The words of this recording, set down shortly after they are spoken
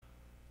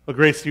Well,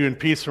 grace to you and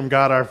peace from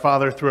God our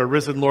Father through our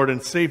risen Lord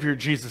and Savior,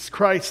 Jesus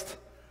Christ.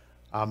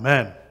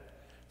 Amen.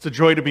 It's a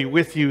joy to be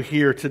with you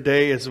here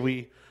today as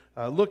we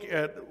look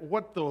at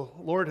what the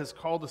Lord has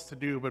called us to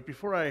do. But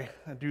before I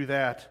do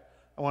that,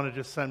 I want to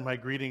just send my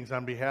greetings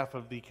on behalf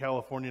of the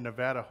California,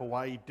 Nevada,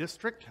 Hawaii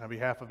District, on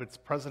behalf of its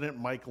president,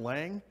 Mike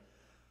Lang.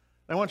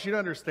 I want you to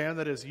understand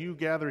that as you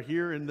gather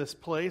here in this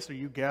place, or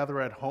you gather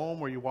at home,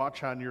 or you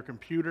watch on your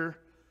computer,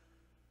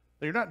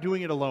 that you're not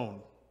doing it alone.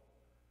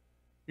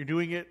 You're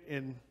doing it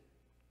in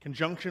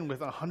conjunction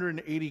with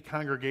 180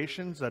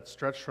 congregations that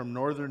stretch from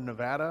northern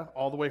Nevada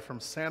all the way from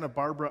Santa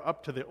Barbara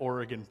up to the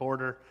Oregon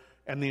border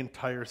and the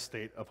entire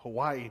state of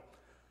Hawaii.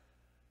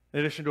 In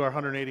addition to our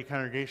 180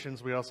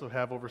 congregations, we also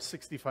have over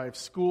 65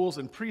 schools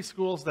and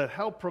preschools that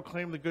help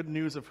proclaim the good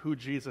news of who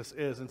Jesus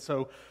is. And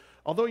so,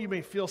 although you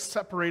may feel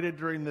separated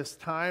during this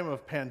time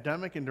of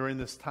pandemic and during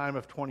this time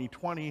of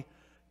 2020,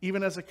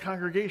 even as a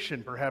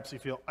congregation, perhaps you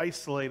feel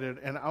isolated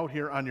and out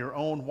here on your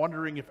own,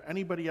 wondering if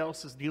anybody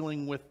else is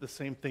dealing with the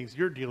same things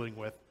you're dealing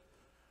with.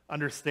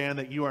 Understand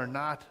that you are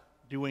not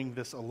doing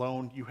this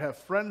alone. You have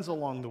friends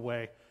along the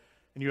way,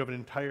 and you have an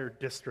entire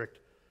district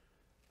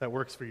that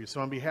works for you. So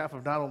on behalf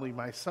of not only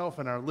myself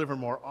and our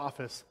Livermore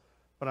office,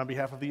 but on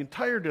behalf of the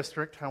entire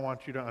district, I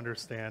want you to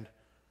understand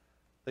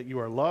that you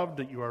are loved,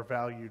 that you are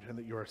valued, and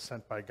that you are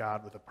sent by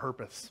God with a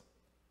purpose.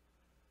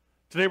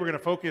 Today we're going to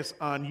focus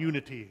on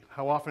unity,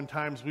 how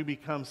oftentimes we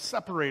become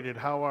separated,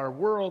 how our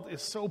world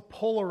is so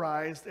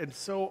polarized and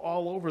so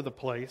all over the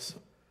place.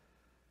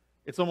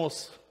 It's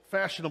almost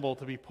fashionable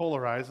to be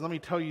polarized. And let me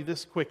tell you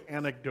this quick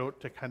anecdote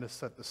to kind of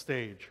set the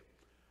stage.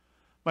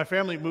 My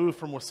family moved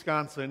from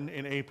Wisconsin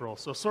in April,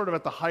 so sort of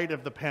at the height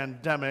of the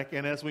pandemic,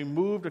 and as we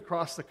moved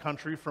across the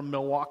country from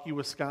Milwaukee,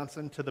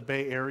 Wisconsin to the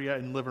Bay Area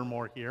in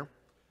Livermore here,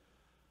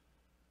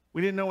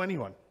 we didn't know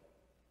anyone.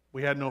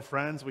 We had no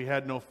friends, we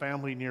had no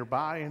family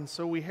nearby, and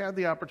so we had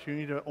the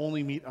opportunity to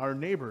only meet our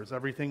neighbors.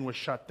 Everything was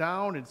shut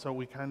down, and so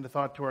we kind of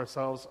thought to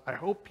ourselves, I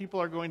hope people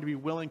are going to be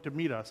willing to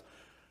meet us.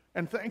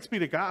 And thanks be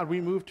to God,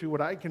 we moved to what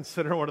I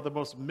consider one of the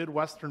most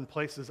Midwestern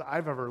places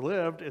I've ever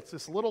lived. It's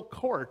this little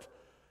court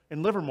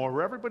in Livermore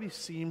where everybody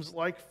seems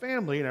like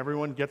family and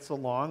everyone gets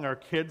along. Our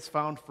kids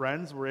found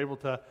friends. We're able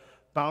to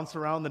bounce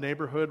around the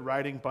neighborhood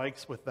riding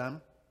bikes with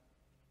them.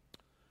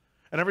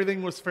 And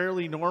everything was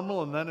fairly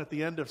normal, and then at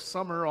the end of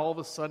summer, all of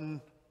a sudden,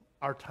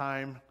 our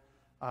time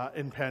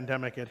in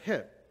pandemic had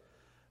hit.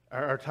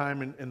 Our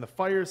time in the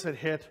fires had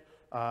hit.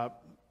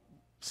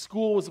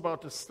 School was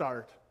about to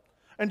start.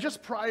 And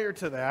just prior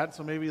to that,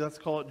 so maybe let's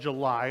call it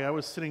July, I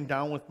was sitting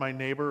down with my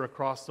neighbor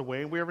across the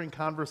way, and we were having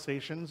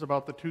conversations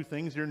about the two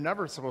things you're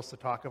never supposed to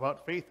talk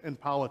about, faith and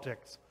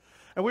politics.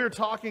 And we were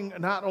talking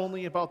not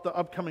only about the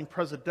upcoming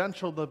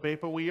presidential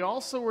debate, but we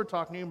also were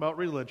talking about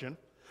religion.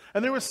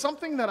 And there was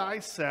something that I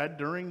said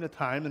during the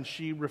time, and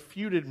she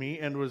refuted me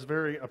and was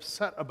very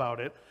upset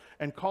about it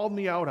and called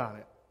me out on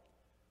it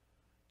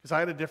because I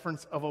had a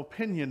difference of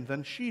opinion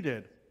than she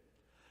did.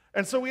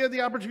 And so we had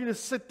the opportunity to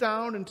sit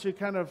down and to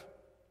kind of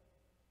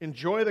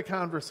enjoy the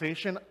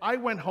conversation. I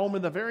went home,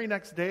 and the very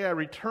next day I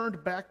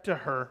returned back to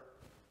her,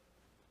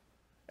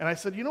 and I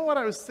said, you know what,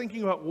 I was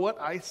thinking about what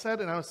I said,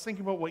 and I was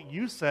thinking about what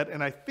you said,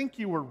 and I think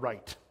you were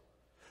right.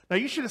 Now,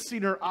 you should have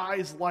seen her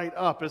eyes light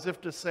up as if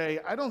to say,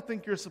 I don't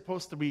think you're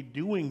supposed to be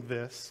doing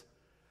this,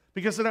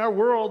 because in our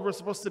world, we're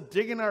supposed to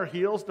dig in our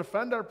heels,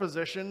 defend our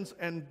positions,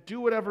 and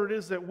do whatever it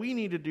is that we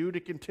need to do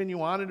to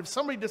continue on. And if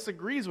somebody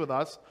disagrees with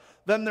us,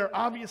 then they're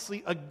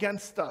obviously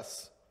against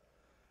us.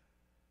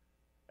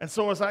 And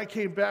so as I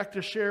came back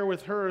to share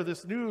with her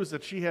this news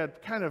that she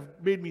had kind of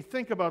made me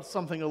think about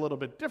something a little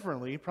bit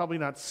differently, probably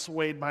not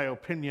swayed my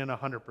opinion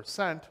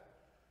 100%,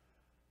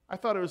 I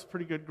thought it was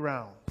pretty good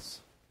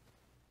grounds.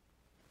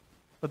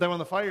 But then when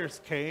the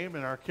fires came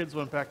and our kids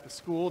went back to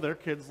school, their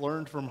kids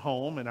learned from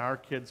home, and our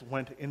kids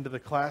went into the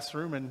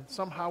classroom, and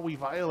somehow we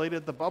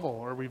violated the bubble,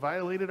 or we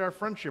violated our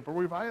friendship, or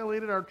we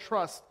violated our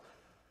trust.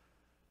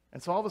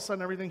 And so all of a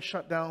sudden, everything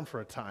shut down for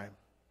a time.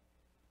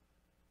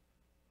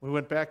 We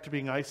went back to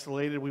being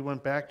isolated. We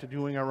went back to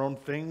doing our own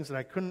things, and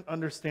I couldn't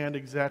understand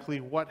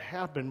exactly what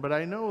happened, but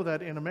I know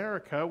that in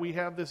America, we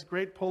have this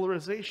great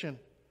polarization.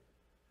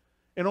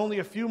 In only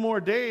a few more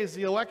days,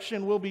 the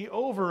election will be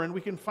over, and we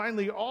can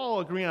finally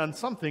all agree on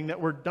something, that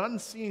we're done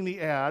seeing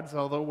the ads,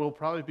 although we'll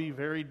probably be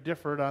very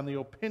different on the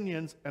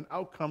opinions and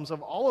outcomes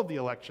of all of the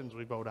elections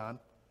we vote on,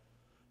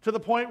 to the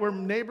point where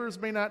neighbors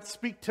may not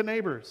speak to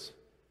neighbors.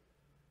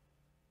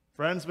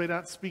 Friends may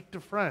not speak to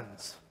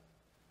friends.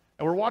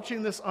 And we're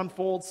watching this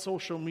unfold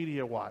social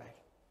media-wide.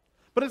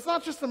 But it's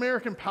not just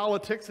American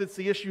politics, it's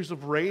the issues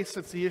of race,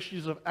 it's the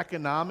issues of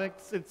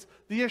economics, it's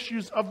the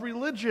issues of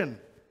religion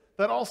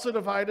that also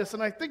divide us.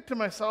 And I think to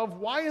myself,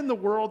 why in the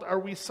world are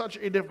we such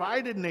a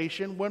divided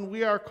nation when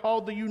we are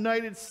called the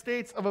United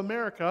States of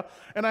America?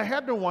 And I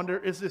had to wonder,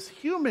 is this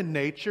human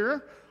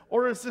nature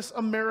or is this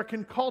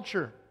American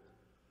culture?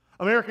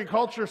 American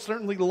culture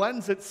certainly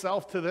lends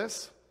itself to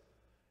this,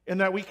 in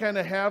that we kind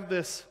of have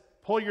this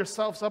pull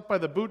yourselves up by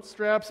the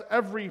bootstraps,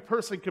 every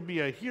person can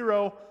be a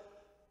hero,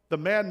 The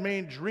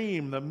man-made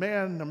dream, the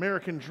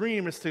American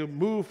dream is to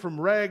move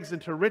from rags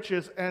into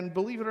riches, and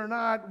believe it or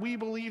not, we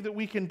believe that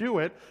we can do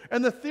it.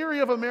 And the theory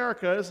of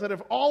America is that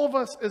if all of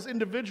us as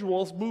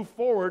individuals move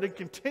forward and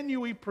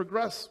continually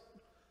progress,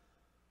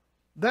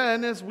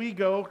 then as we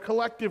go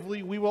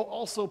collectively, we will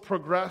also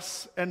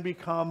progress and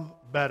become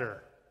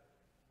better.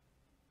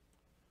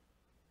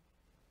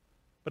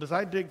 But as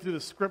I dig through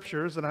the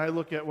scriptures and I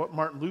look at what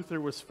Martin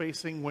Luther was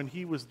facing when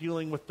he was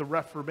dealing with the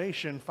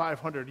Reformation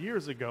 500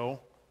 years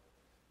ago,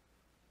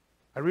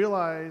 I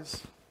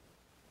realize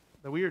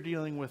that we are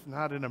dealing with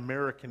not an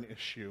American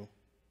issue,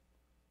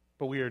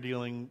 but we are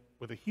dealing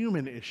with a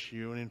human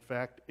issue, and in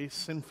fact, a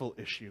sinful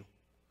issue.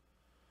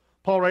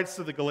 Paul writes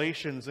to the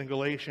Galatians in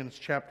Galatians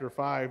chapter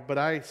 5, "But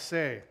I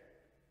say,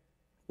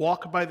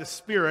 walk by the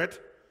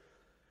Spirit,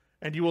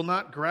 and you will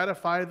not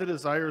gratify the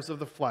desires of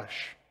the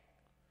flesh.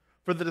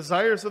 For the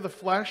desires of the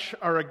flesh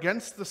are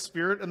against the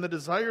Spirit, and the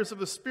desires of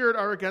the Spirit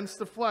are against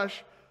the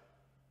flesh,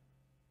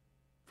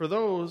 for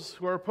those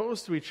who are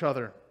opposed to each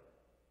other,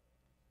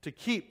 to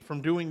keep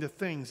from doing the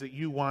things that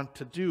you want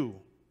to do.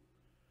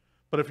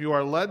 But if you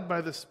are led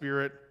by the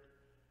Spirit,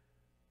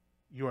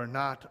 you are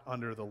not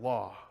under the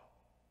law."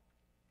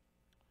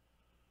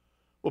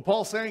 What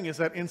Paul's saying is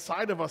that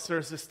inside of us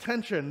there's this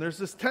tension. There's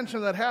this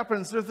tension that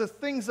happens. There's the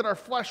things that our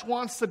flesh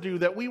wants to do,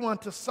 that we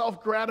want to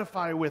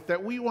self-gratify with,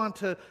 that we want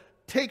to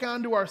take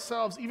onto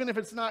ourselves. Even if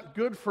it's not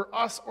good for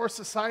us or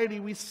society,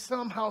 we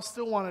somehow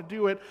still want to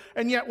do it.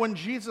 And yet when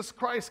Jesus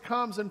Christ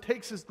comes and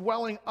takes his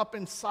dwelling up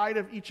inside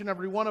of each and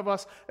every one of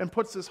us and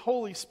puts his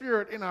Holy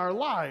Spirit in our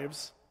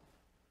lives,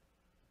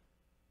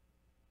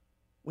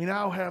 we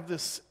now have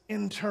this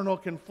internal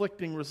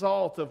conflicting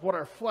result of what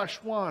our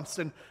flesh wants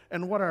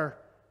and what our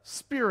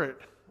spirit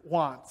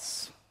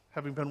wants,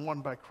 having been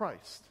won by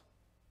Christ.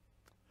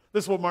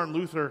 This is what Martin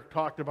Luther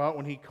talked about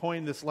when he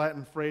coined this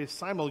Latin phrase,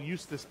 simul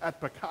justus et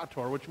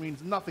peccator, which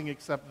means nothing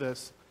except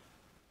this.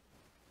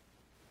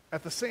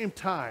 At the same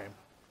time,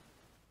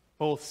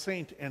 both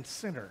saint and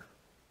sinner.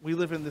 We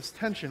live in this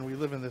tension. We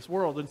live in this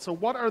world. And so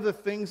what are the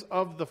things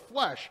of the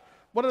flesh?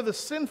 What are the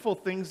sinful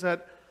things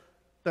that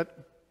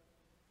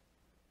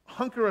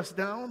hunker us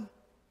down?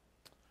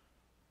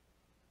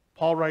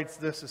 Paul writes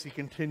this as he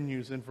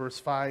continues in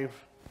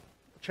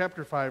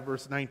chapter 5,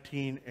 verse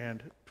 19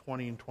 and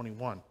 20 and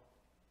 21.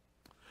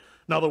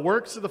 "Now the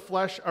works of the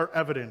flesh are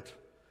evident: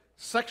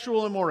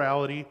 sexual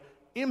immorality,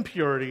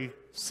 impurity,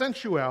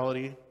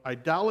 sensuality,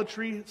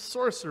 idolatry,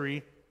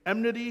 sorcery,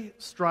 enmity,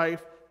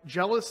 strife,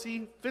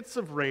 jealousy, fits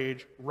of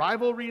rage,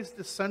 rivalries,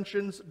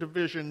 dissensions,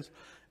 divisions,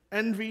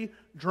 envy,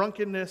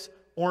 drunkenness,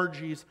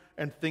 orgies,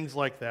 and things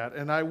like that.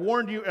 And I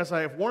warned you, as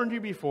I have warned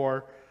you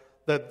before,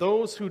 that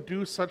those who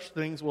do such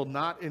things will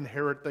not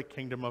inherit the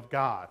kingdom of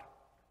God."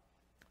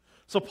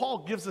 So Paul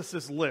gives us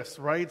this list,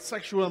 right?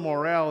 Sexual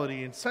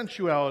immorality and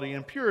sensuality,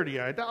 impurity,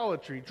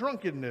 idolatry,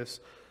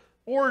 drunkenness,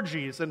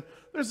 orgies. And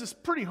there's this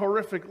pretty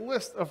horrific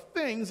list of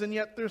things, and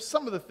yet there's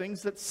some of the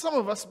things that some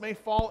of us may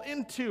fall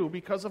into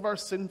because of our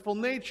sinful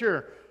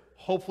nature.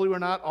 Hopefully we're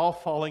not all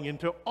falling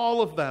into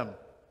all of them.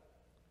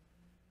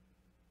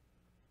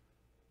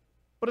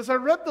 But as I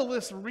read the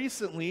list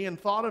recently and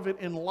thought of it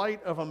in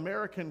light of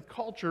American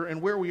culture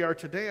and where we are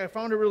today, I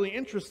found it really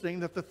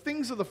interesting that the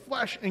things of the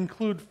flesh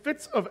include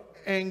fits of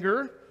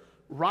anger,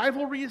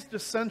 rivalries,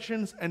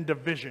 dissensions, and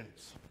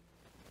divisions.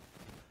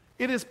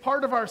 It is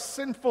part of our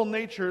sinful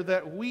nature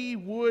that we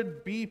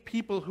would be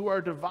people who are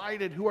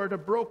divided, who are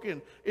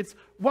broken. It's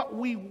what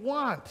we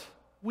want.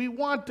 We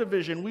want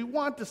division. We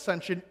want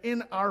dissension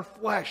in our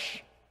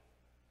flesh.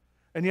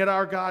 And yet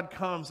our God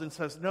comes and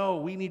says, no,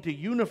 we need to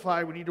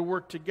unify, we need to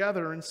work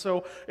together. And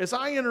so as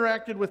I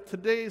interacted with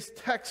today's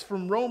text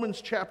from Romans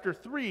chapter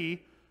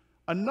 3,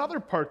 another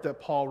part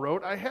that Paul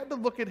wrote, I had to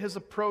look at his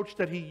approach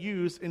that he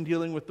used in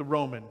dealing with the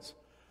Romans.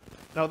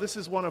 Now this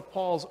is one of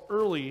Paul's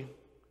early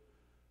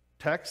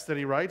texts that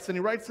he writes, and he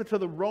writes it to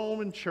the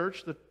Roman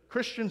church, the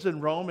Christians in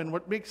Rome, and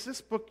what makes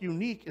this book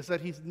unique is that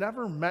he's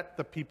never met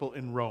the people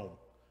in Rome.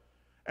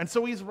 And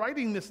so he's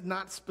writing this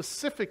not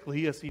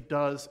specifically as he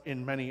does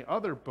in many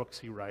other books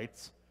he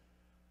writes,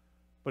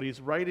 but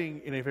he's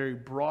writing in a very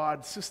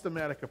broad,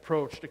 systematic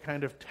approach to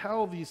kind of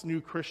tell these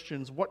new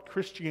Christians what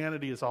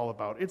Christianity is all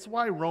about. It's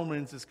why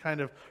Romans is kind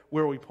of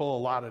where we pull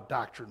a lot of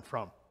doctrine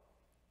from.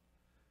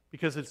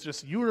 Because it's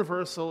just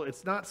universal,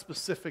 it's not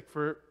specific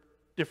for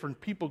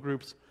different people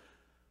groups,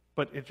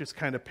 but it just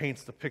kind of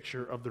paints the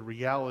picture of the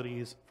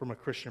realities from a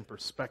Christian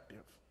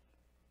perspective.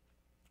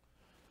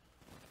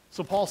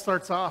 So Paul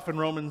starts off in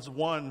Romans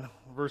 1,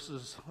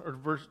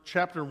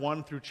 chapter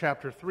 1 through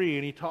chapter 3,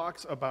 and he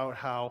talks about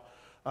how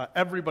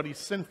everybody's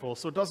sinful.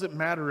 So it doesn't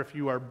matter if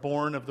you are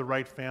born of the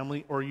right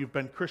family, or you've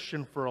been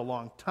Christian for a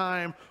long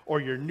time,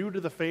 or you're new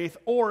to the faith,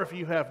 or if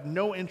you have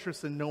no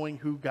interest in knowing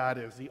who God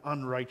is, the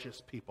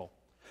unrighteous people.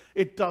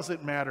 It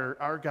doesn't matter.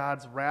 Our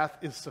God's wrath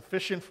is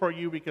sufficient for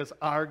you because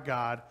our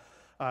God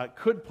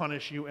could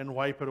punish you and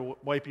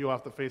wipe you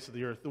off the face of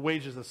the earth. The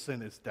wages of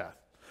sin is death.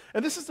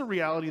 And this is the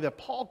reality that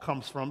Paul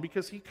comes from,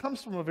 because he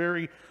comes from a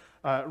very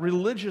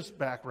religious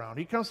background.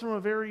 He comes from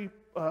a very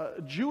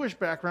Jewish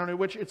background in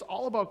which it's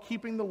all about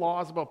keeping the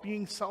laws, about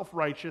being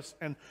self-righteous,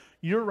 and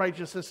your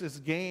righteousness is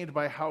gained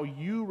by how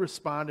you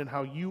respond and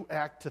how you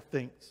act to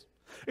things.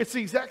 It's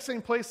the exact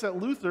same place that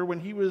Luther, when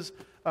he was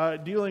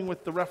dealing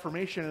with the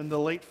Reformation in the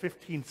late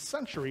 15th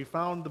century,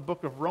 found the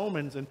book of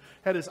Romans and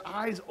had his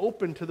eyes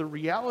open to the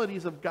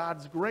realities of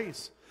God's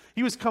grace.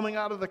 He was coming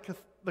out of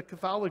the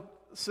Catholic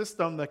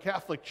system, the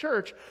Catholic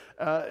Church,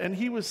 and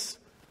he was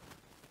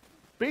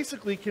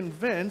basically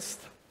convinced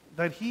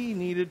that he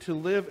needed to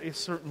live a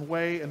certain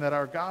way and that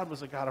our God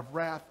was a God of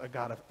wrath, a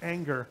God of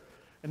anger.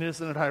 And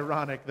isn't it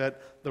ironic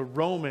that the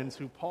Romans,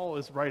 who Paul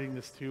is writing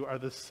this to, are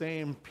the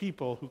same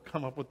people who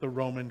come up with the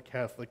Roman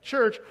Catholic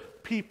Church?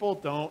 People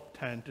don't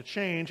tend to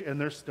change, and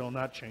they're still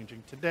not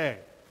changing today.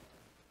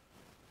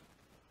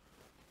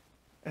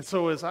 And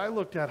so as I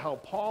looked at how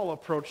Paul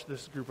approached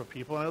this group of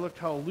people, and I looked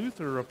how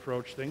Luther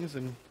approached things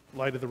in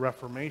light of the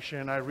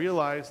Reformation, I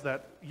realized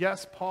that,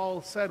 yes,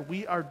 Paul said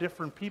we are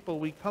different people.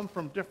 We come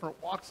from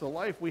different walks of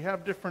life. We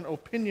have different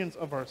opinions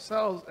of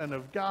ourselves and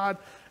of God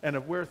and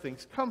of where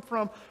things come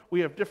from.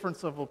 We have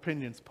difference of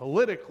opinions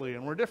politically,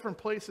 and we're different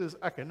places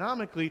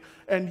economically.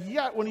 And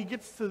yet, when he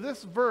gets to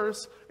this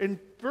verses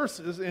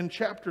in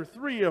chapter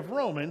 3 of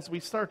Romans, we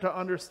start to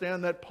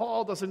understand that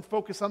Paul doesn't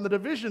focus on the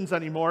divisions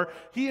anymore.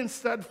 He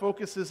instead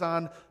focuses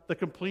on the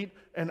complete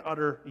and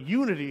utter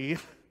unity,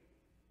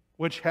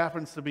 which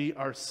happens to be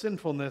our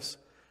sinfulness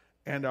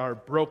and our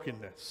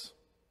brokenness.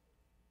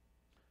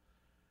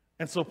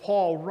 And so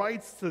Paul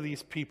writes to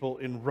these people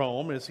in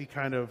Rome as he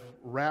kind of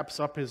wraps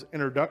up his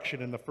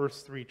introduction in the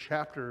first 3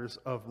 chapters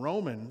of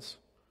Romans.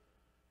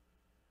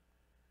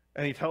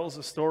 And he tells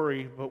the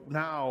story, but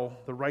now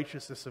the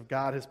righteousness of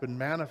God has been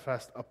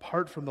manifest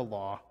apart from the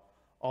law.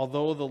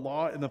 Although the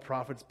law and the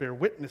prophets bear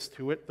witness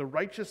to it, the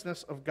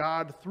righteousness of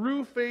God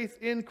through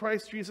faith in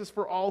Christ Jesus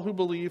for all who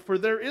believe, for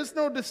there is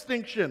no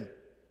distinction.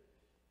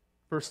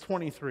 Verse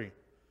 23,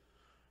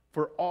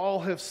 for all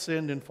have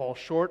sinned and fall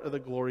short of the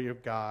glory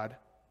of God.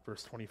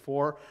 Verse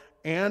 24,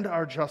 and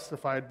are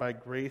justified by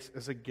grace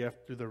as a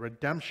gift through the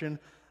redemption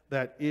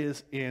that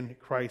is in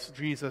Christ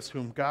Jesus,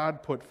 whom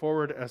God put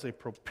forward as a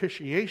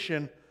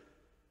propitiation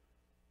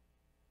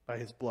by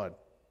his blood,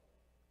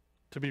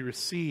 to be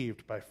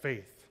received by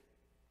faith.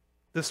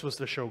 This was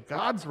to show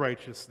God's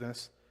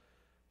righteousness,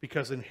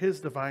 because in his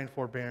divine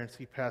forbearance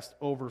he passed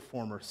over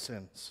former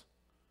sins.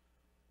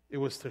 It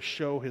was to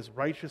show his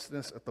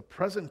righteousness at the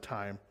present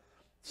time,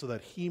 so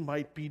that he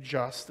might be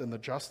just and the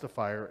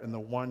justifier and the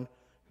one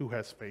who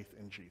has faith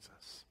in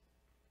Jesus.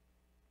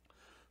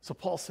 So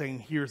Paul's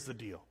saying, here's the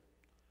deal.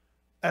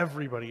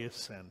 Everybody has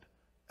sinned.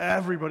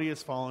 Everybody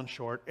has fallen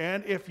short.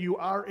 And if you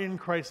are in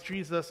Christ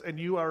Jesus and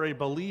you are a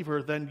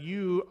believer, then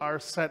you are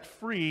set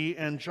free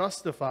and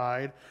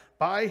justified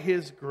by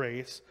his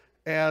grace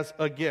as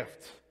a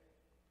gift.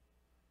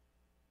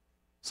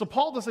 So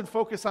Paul doesn't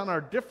focus on our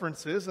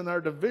differences and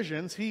our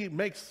divisions. He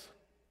makes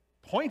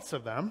points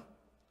of them.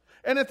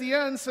 And at the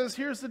end says,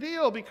 here's the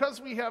deal. Because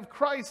we have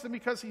Christ and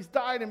because he's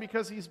died and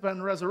because he's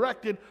been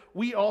resurrected,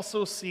 we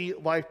also see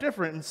life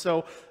different. And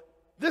so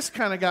this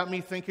kind of got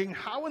me thinking,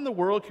 how in the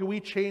world can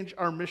we change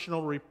our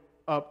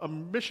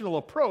missional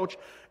approach?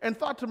 And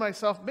thought to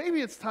myself,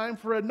 maybe it's time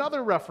for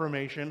another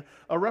reformation,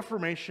 a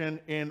reformation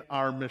in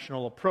our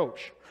missional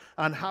approach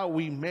on how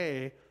we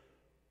may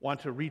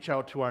want to reach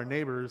out to our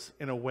neighbors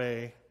in a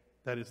way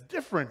that is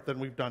different than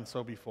we've done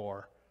so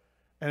before,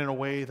 and in a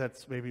way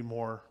that's maybe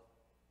more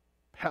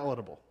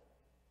palatable.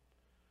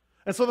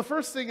 And so the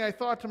first thing I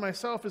thought to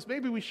myself is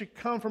maybe we should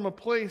come from a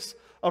place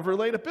of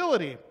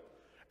relatability.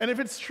 And if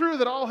it's true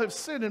that all have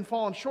sinned and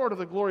fallen short of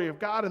the glory of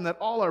God and that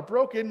all are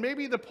broken,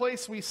 maybe the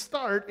place we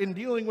start in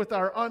dealing with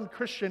our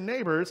unchristian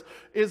neighbors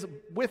is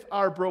with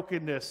our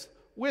brokenness,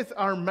 with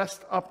our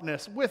messed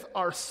upness, with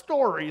our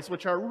stories,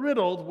 which are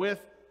riddled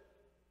with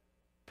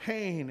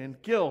pain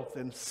and guilt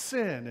and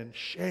sin and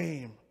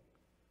shame.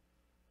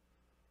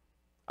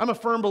 I'm a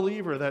firm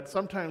believer that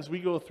sometimes we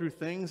go through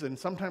things and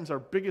sometimes our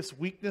biggest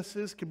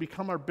weaknesses can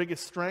become our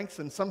biggest strengths,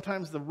 and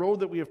sometimes the road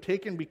that we have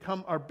taken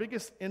become our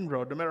biggest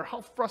inroad. No matter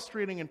how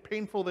frustrating and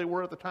painful they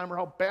were at the time or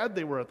how bad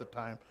they were at the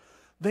time,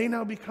 they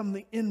now become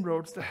the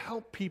inroads to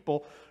help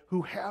people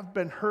who have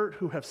been hurt,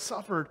 who have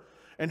suffered,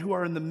 and who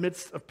are in the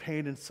midst of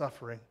pain and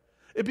suffering.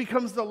 It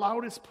becomes the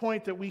loudest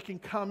point that we can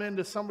come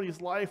into somebody's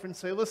life and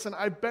say, listen,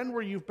 I've been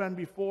where you've been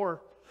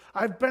before.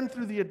 I've been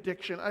through the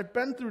addiction. I've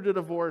been through the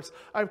divorce.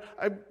 I've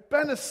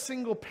been a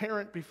single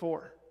parent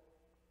before.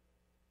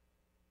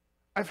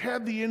 I've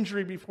had the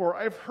injury before.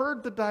 I've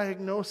heard the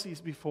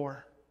diagnoses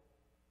before.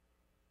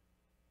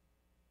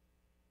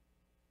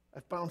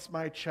 I've bounced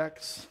my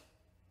checks.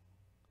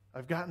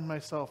 I've gotten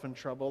myself in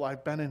trouble.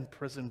 I've been in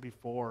prison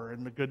before.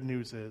 And the good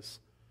news is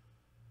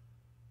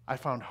I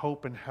found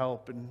hope and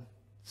help in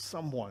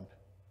someone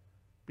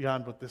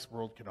beyond what this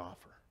world can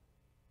offer.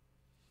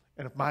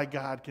 And if my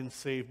God can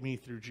save me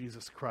through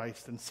Jesus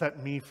Christ and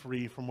set me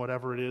free from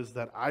whatever it is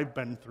that I've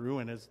been through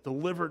and has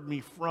delivered me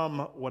from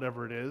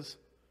whatever it is,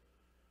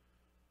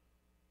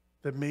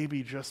 then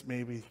maybe, just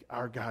maybe,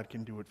 our God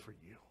can do it for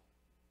you.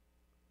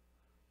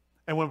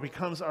 And when it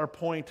becomes our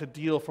point to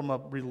deal from a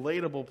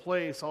relatable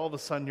place, all of a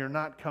sudden you're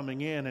not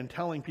coming in and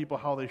telling people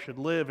how they should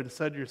live.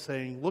 Instead, you're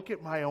saying, look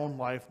at my own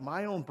life,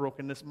 my own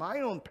brokenness,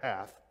 my own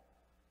path,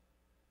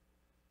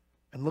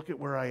 and look at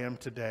where I am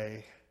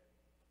today,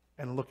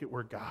 and look at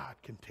where God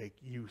can take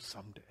you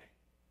someday.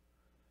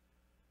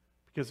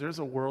 Because there's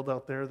a world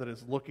out there that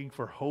is looking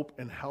for hope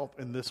and help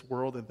in this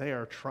world, and they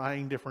are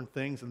trying different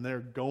things, and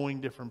they're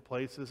going different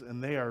places,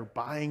 and they are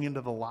buying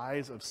into the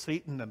lies of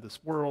Satan and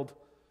this world.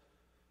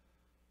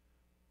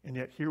 And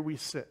yet here we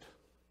sit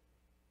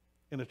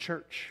in a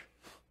church,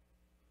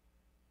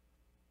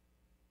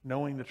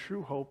 knowing the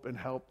true hope and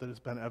help that has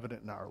been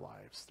evident in our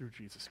lives through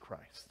Jesus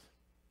Christ.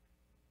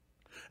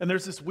 And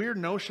there's this weird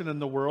notion in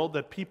the world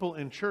that people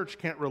in church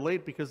can't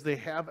relate because they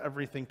have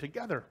everything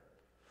together.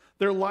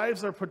 Their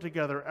lives are put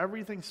together.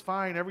 Everything's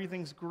fine.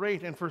 Everything's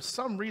great. And for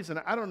some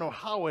reason, I don't know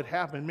how it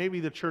happened.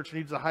 Maybe the church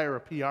needs to hire a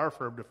PR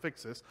firm to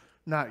fix this.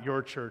 Not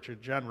your church in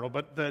general,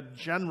 but the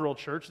general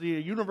church, the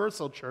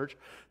universal church,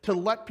 to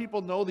let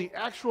people know the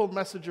actual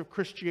message of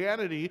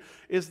Christianity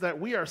is that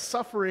we are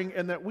suffering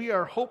and that we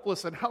are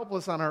hopeless and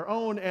helpless on our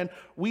own, and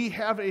we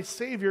have a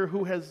Savior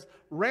who has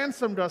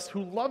ransomed us,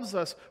 who loves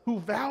us,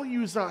 who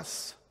values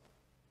us,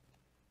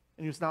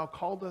 and who's now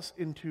called us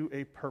into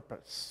a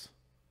purpose.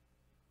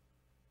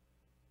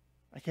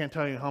 I can't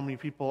tell you how many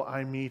people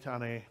I meet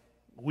on a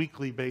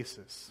weekly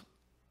basis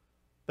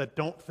that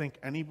don't think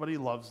anybody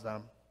loves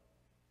them,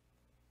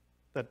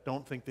 that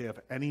don't think they have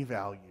any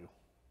value,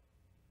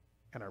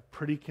 and are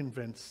pretty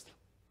convinced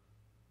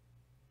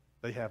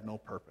they have no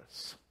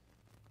purpose.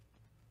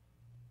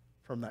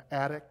 From the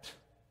addict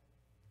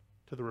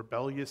to the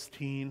rebellious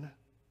teen,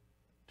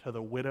 to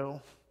the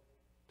widow,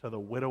 to the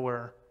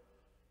widower,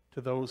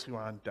 to those who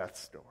are on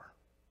death's door.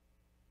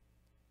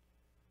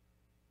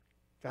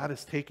 God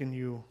has taken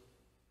you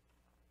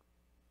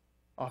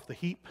off the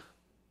heap.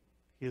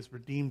 He has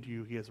redeemed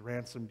you. He has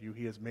ransomed you.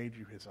 He has made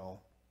you his own.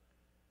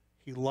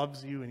 He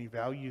loves you and he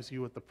values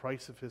you at the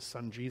price of his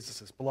son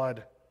Jesus'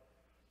 blood.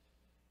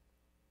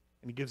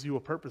 And he gives you a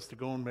purpose to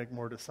go and make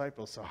more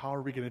disciples. So how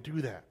are we going to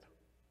do that?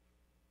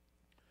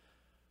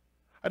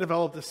 I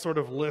developed this sort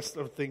of list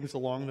of things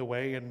along the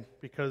way, and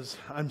because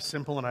I'm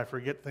simple and I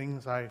forget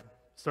things, I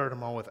start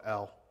them all with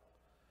L.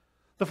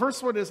 The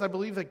first one is I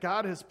believe that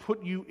God has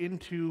put you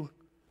into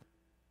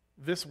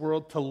this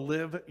world to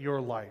live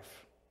your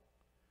life.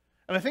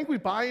 And I think we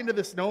buy into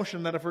this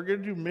notion that if we're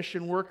going to do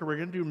mission work or we're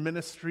going to do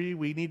ministry,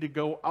 we need to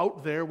go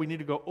out there, we need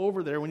to go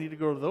over there, we need to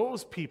go to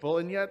those people.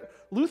 And yet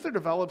Luther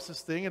develops this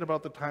thing at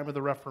about the time of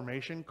the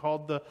Reformation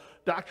called the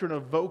doctrine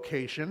of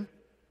vocation.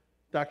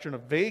 Doctrine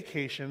of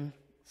vacation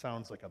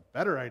sounds like a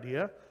better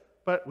idea,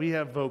 but we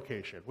have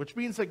vocation, which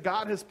means that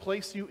God has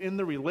placed you in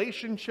the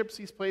relationships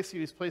he's placed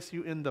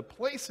you in the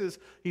places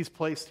he's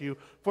placed you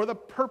for the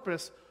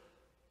purpose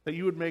that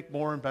you would make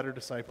more and better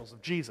disciples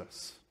of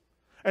Jesus.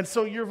 And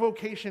so your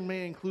vocation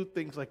may include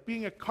things like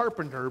being a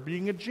carpenter,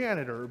 being a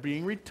janitor,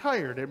 being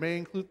retired. It may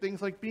include things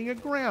like being a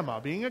grandma,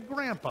 being a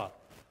grandpa,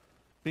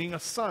 being a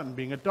son,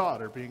 being a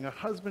daughter, being a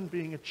husband,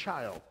 being a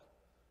child,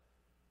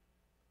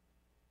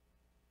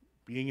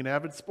 being an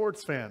avid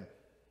sports fan,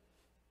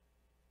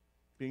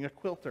 being a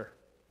quilter.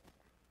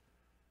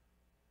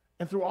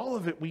 And through all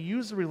of it, we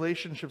use the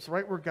relationships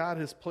right where God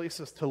has placed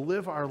us to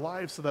live our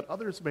lives so that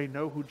others may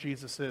know who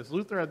Jesus is.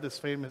 Luther had this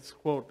famous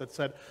quote that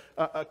said,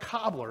 a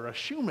cobbler, a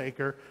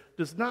shoemaker,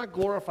 does not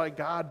glorify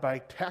God by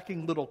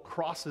tacking little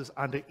crosses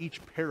onto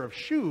each pair of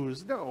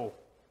shoes. No.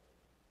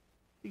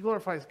 He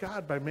glorifies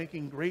God by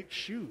making great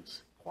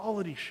shoes,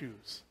 quality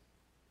shoes,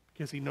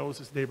 because he knows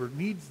his neighbor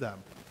needs them.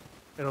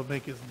 It'll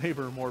make his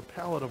neighbor more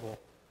palatable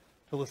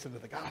to listen to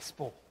the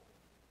gospel,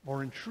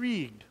 more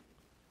intrigued,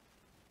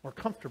 more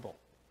comfortable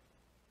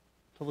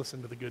to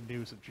listen to the good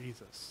news of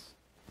Jesus.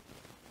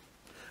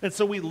 And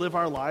so we live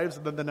our lives,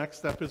 and then the next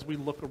step is we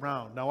look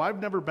around. Now,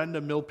 I've never been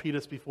to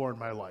Milpitas before in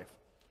my life.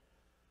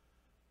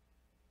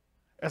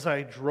 As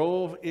I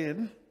drove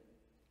in,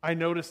 I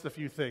noticed a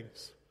few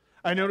things.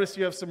 I noticed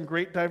you have some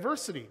great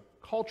diversity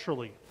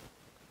culturally.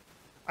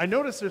 I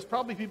noticed there's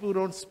probably people who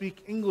don't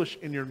speak English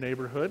in your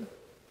neighborhood.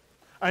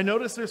 I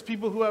noticed there's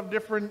people who have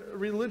different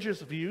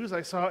religious views.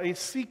 I saw a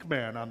Sikh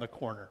man on the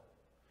corner.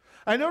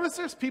 I notice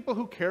there's people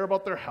who care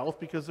about their health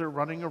because they're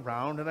running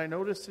around, and I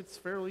notice it's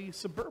fairly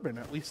suburban,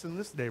 at least in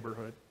this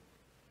neighborhood.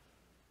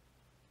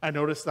 I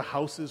noticed the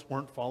houses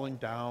weren't falling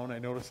down. I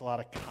noticed a lot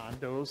of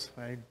condos.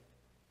 I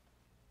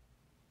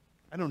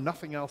know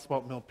nothing else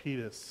about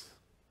Milpitas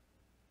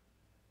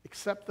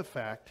except the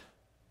fact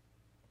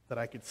that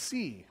I could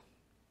see,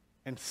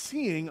 and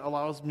seeing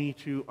allows me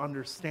to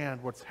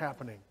understand what's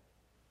happening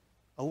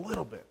a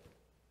little bit.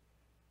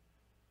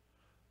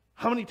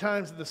 How many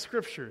times in the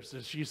scriptures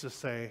does Jesus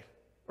say,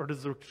 or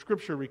does the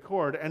scripture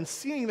record, and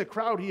seeing the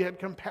crowd, he had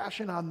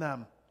compassion on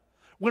them?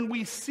 When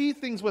we see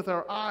things with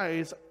our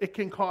eyes, it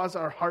can cause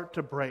our heart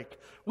to break.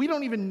 We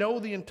don't even know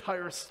the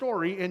entire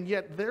story, and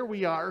yet there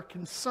we are,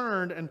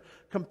 concerned and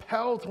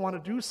compelled to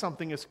want to do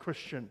something as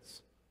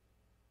Christians.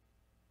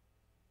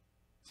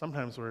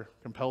 Sometimes we're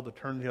compelled to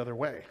turn the other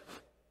way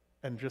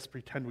and just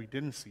pretend we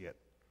didn't see it.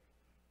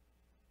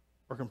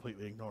 or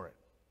completely ignore it.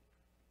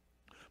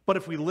 But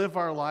if we live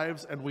our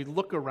lives and we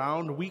look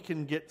around, we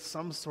can get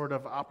some sort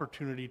of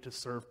opportunity to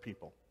serve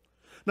people.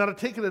 Now, to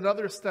take it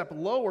another step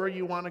lower,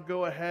 you want to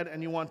go ahead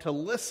and you want to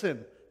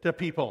listen to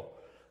people.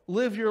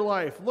 Live your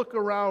life. Look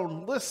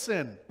around.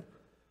 Listen.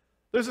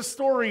 There's a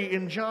story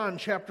in John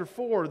chapter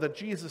 4 that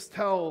Jesus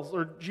tells,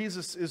 or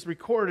Jesus is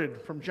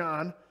recorded from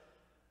John,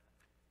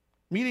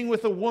 meeting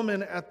with a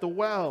woman at the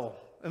well.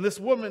 And this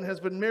woman has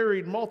been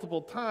married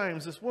multiple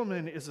times. This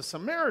woman is a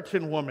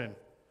Samaritan woman.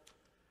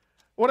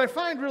 What I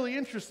find really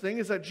interesting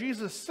is that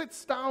Jesus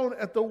sits down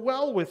at the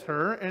well with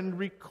her and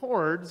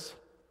records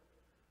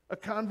a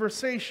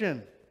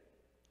conversation.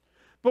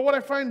 But what I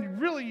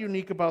find really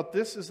unique about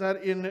this is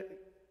that in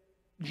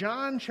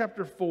John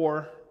chapter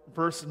 4,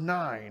 verse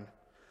 9,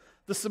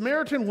 the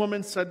Samaritan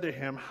woman said to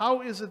him,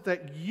 "How is it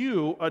that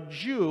you, a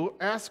Jew,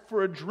 ask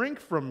for a drink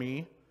from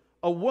me,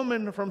 a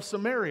woman from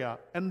Samaria?"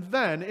 And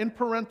then, in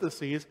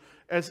parentheses,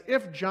 as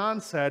if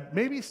John said,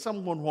 maybe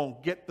someone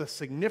won't get the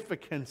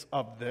significance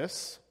of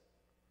this,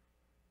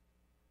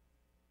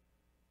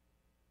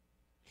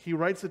 he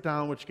writes it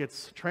down, which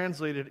gets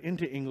translated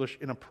into English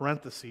in a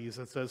parentheses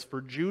that says,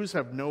 "For Jews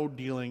have no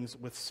dealings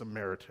with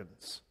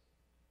Samaritans."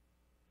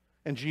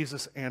 And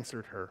Jesus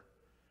answered her,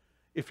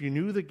 "If you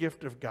knew the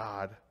gift of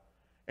God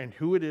and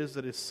who it is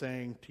that is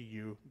saying to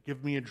you,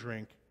 'Give me a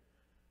drink,'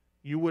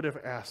 you would have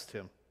asked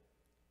him,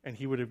 and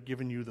he would have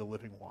given you the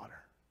living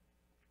water."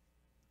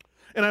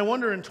 And I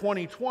wonder in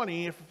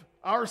 2020 if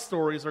our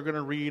stories are going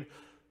to read,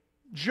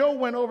 Joe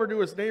went over to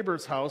his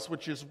neighbor's house,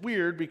 which is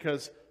weird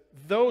because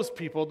those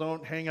people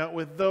don't hang out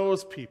with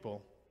those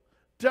people.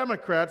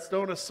 Democrats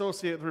don't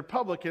associate with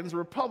Republicans.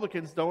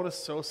 Republicans don't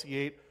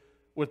associate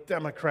with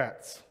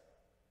Democrats.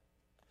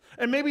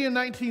 And maybe in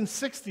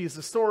 1960s,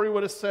 the story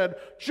would have said,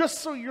 "Just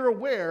so you're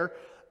aware,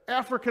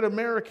 African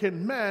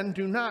American men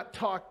do not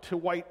talk to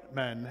white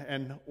men,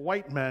 and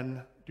white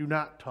men do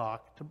not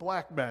talk to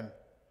black men."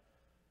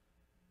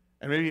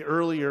 And maybe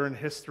earlier in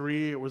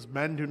history, it was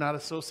men do not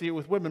associate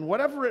with women.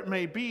 Whatever it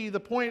may be, the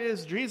point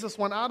is Jesus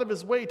went out of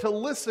his way to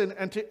listen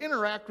and to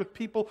interact with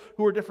people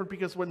who are different,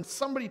 because when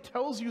somebody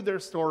tells you their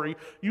story,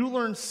 you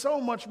learn so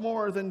much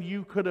more than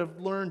you could have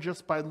learned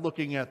just by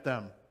looking at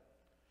them.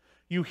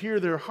 You hear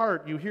their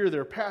heart, you hear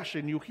their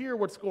passion, you hear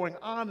what's going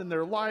on in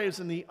their lives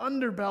and the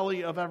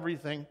underbelly of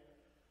everything.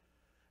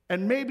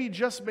 And maybe,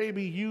 just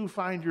maybe, you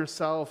find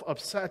yourself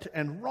upset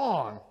and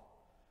wrong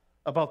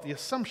about the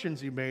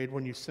assumptions you made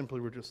when you simply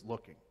were just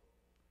looking.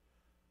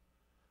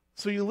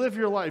 So you live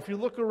your life, you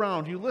look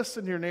around, you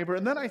listen to your neighbor,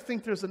 and then I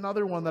think there's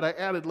another one that I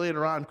added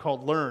later on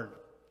called learn.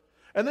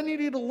 And then you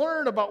need to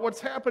learn about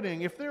what's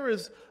happening. If there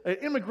is an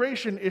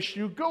immigration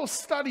issue, go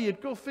study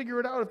it, go figure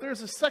it out. If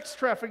there's a sex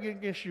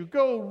trafficking issue,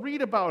 go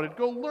read about it,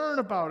 go learn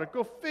about it,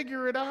 go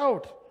figure it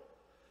out.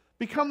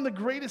 Become the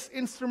greatest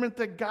instrument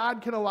that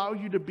God can allow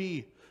you to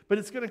be. But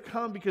it's going to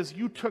come because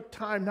you took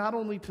time not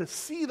only to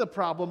see the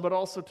problem, but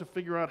also to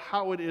figure out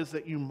how it is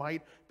that you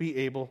might be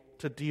able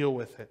to deal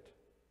with it.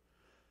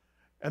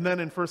 And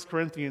then in 1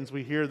 Corinthians,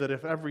 we hear that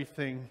if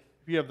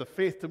you have the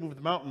faith to move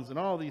the mountains and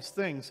all these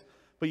things,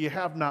 but you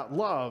have not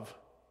love,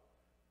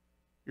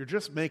 you're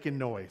just making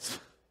noise.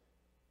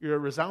 You're a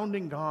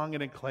resounding gong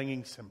and a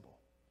clanging cymbal.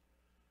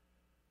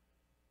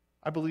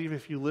 I believe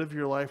if you live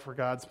your life for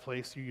God's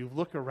place, you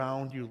look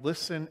around, you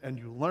listen, and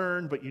you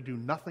learn, but you do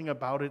nothing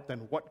about it,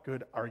 then what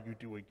good are you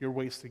doing? You're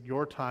wasting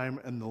your time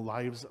and the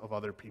lives of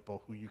other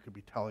people who you could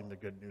be telling the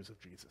good news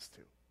of Jesus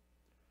to.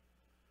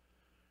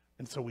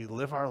 And so we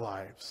live our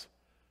lives.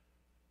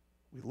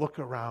 We look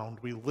around,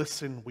 we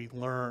listen, we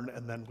learn,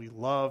 and then we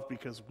love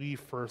because we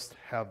first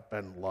have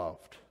been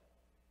loved.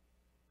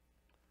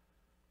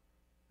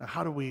 Now,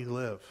 how do we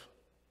live?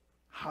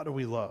 How do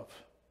we love?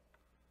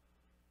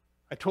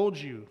 I told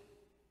you,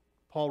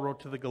 Paul wrote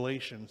to the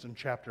Galatians in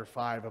chapter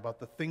 5 about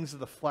the things of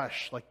the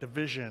flesh like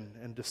division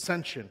and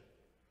dissension.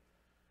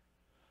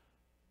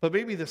 But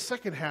maybe the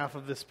second half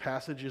of this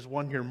passage is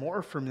one you're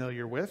more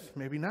familiar with,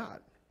 maybe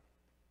not.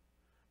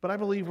 But I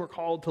believe we're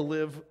called to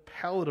live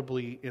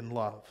palatably in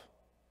love.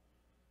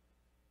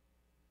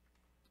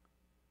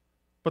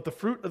 But the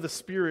fruit of the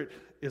Spirit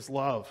is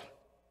love,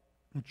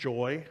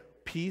 joy,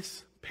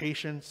 peace,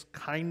 patience,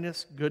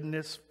 kindness,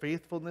 goodness,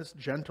 faithfulness,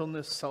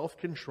 gentleness,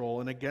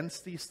 self-control, and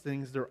against these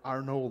things there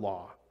are no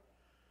law.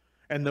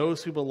 And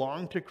those who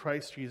belong to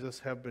Christ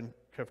Jesus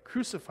have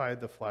crucified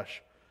the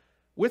flesh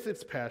with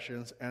its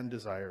passions and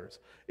desires.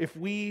 If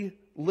we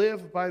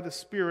live by the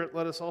Spirit,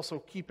 let us also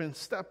keep in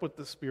step with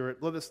the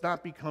Spirit. Let us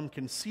not become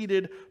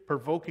conceited,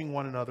 provoking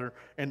one another,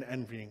 and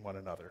envying one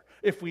another.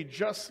 If we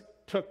just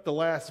took the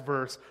last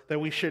verse, that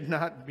we should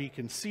not be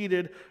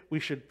conceited, we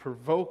should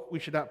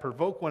not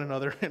provoke one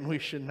another, and we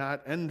should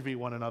not envy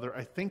one another,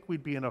 I think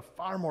we'd be in a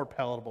far more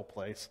palatable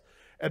place.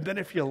 And then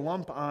if you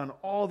lump on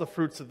all the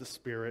fruits of the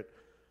Spirit,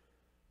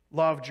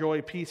 love,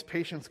 joy, peace,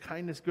 patience,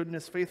 kindness,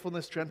 goodness,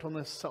 faithfulness,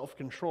 gentleness,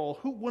 self-control,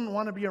 who wouldn't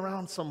want to be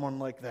around someone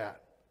like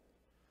that?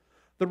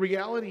 The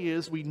reality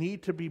is we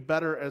need to be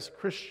better as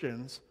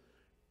Christians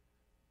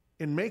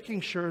in making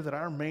sure that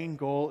our main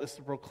goal is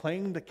to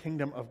proclaim the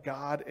kingdom of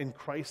God in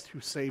Christ who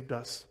saved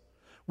us.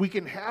 We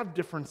can have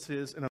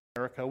differences in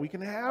America. We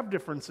can have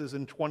differences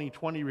in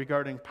 2020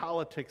 regarding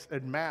politics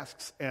and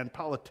masks and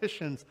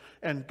politicians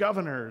and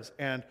governors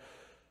and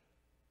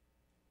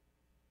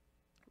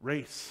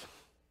race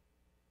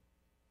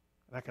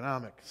and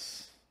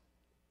economics,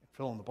 and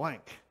fill in the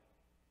blank.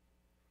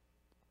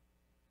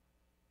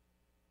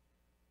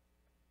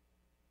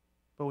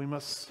 But we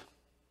must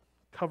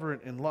cover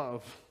it in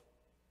love,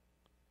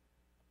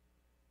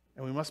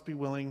 and we must be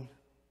willing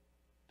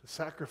to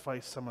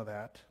sacrifice some of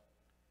that,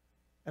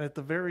 and at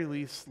the very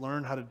least,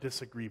 learn how to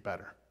disagree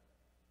better.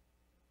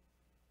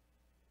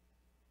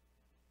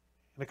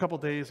 In a couple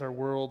days, our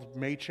world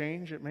may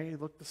change. It may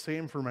look the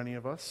same for many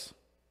of us.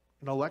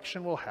 An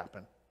election will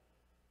happen.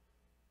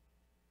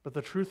 But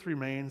the truth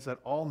remains that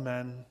all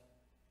men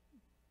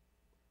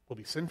will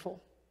be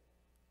sinful,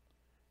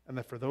 and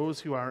that for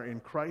those who are in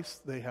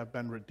Christ, they have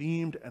been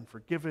redeemed and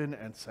forgiven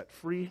and set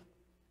free.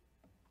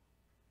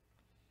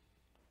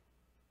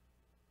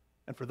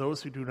 And for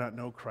those who do not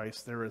know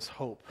Christ, there is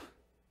hope,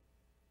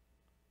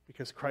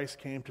 because Christ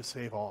came to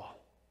save all.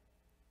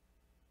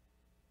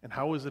 And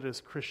how is it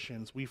as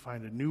Christians we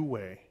find a new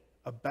way,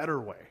 a better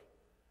way,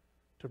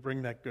 to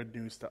bring that good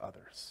news to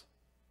others?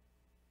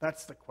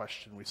 That's the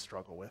question we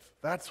struggle with.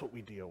 That's what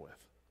we deal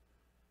with.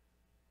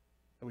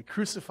 And we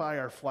crucify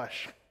our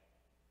flesh,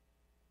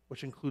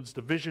 which includes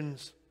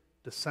divisions,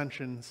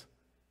 dissensions,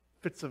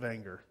 fits of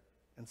anger,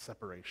 and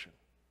separation.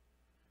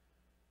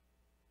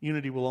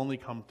 Unity will only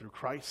come through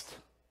Christ.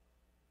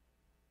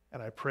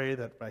 And I pray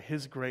that by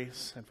His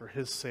grace and for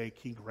His sake,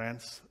 He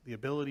grants the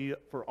ability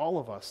for all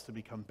of us to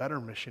become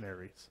better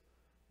missionaries,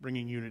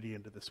 bringing unity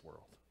into this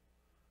world.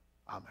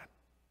 Amen.